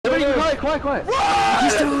quiet. Run!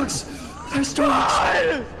 These dogs! There's dogs!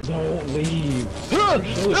 Don't leave. Close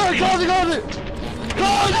it!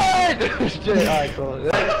 Shit, alright, cool.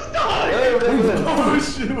 Oh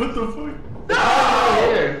shit, what the fuck?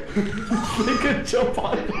 They could jump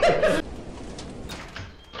on it.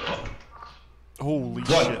 Holy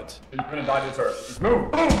shit. You're gonna die to this earth.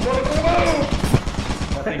 Move!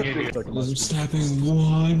 That thing gave me I'm snapping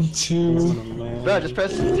 1, 2. Bro, just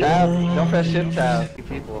press tab. Don't press shift tab.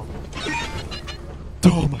 People.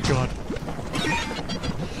 Oh my god.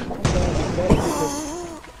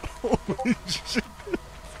 Holy shit.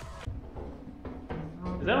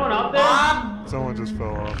 Is anyone out there? Someone just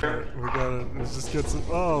fell off. We gotta, let's just get some,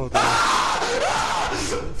 oh.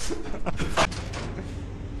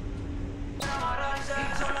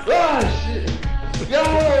 Ah, shit! Yo!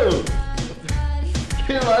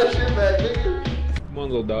 Get my shit back, nigga. Come on,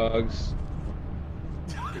 little dogs.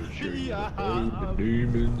 The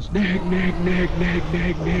demons. Nag, nag, nag, nag,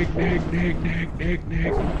 nag, nag, nag, nag, nag, nag,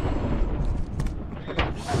 nag.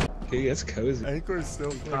 Okay, that's cozy. Anchor's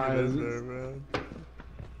still fucking in there, man.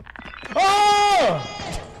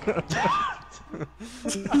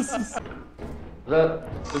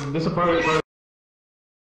 This apartment.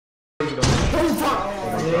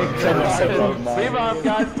 Leave off,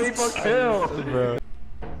 guys. People killed. Bro.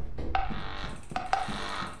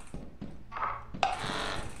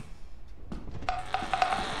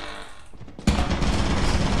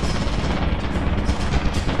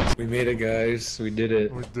 We made it, guys. We did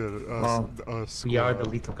it. We did it. Us. We are the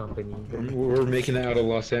lethal company. We're making it out of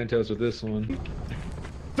Los Santos with this one.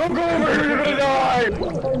 Don't go over here, you're gonna die!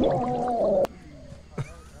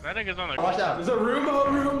 That nigga's on the. Watch out. There's a Roomba,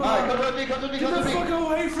 Roomba! Alright, come with me, come with me, come Get with the me! fuck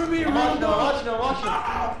away from me, I'm watching him, Roomba! I'm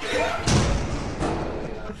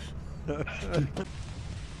watching him.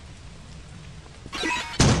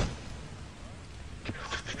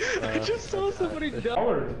 I just saw somebody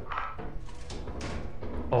die.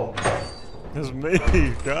 Oh. It's me.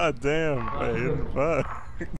 God damn. I hit the butt.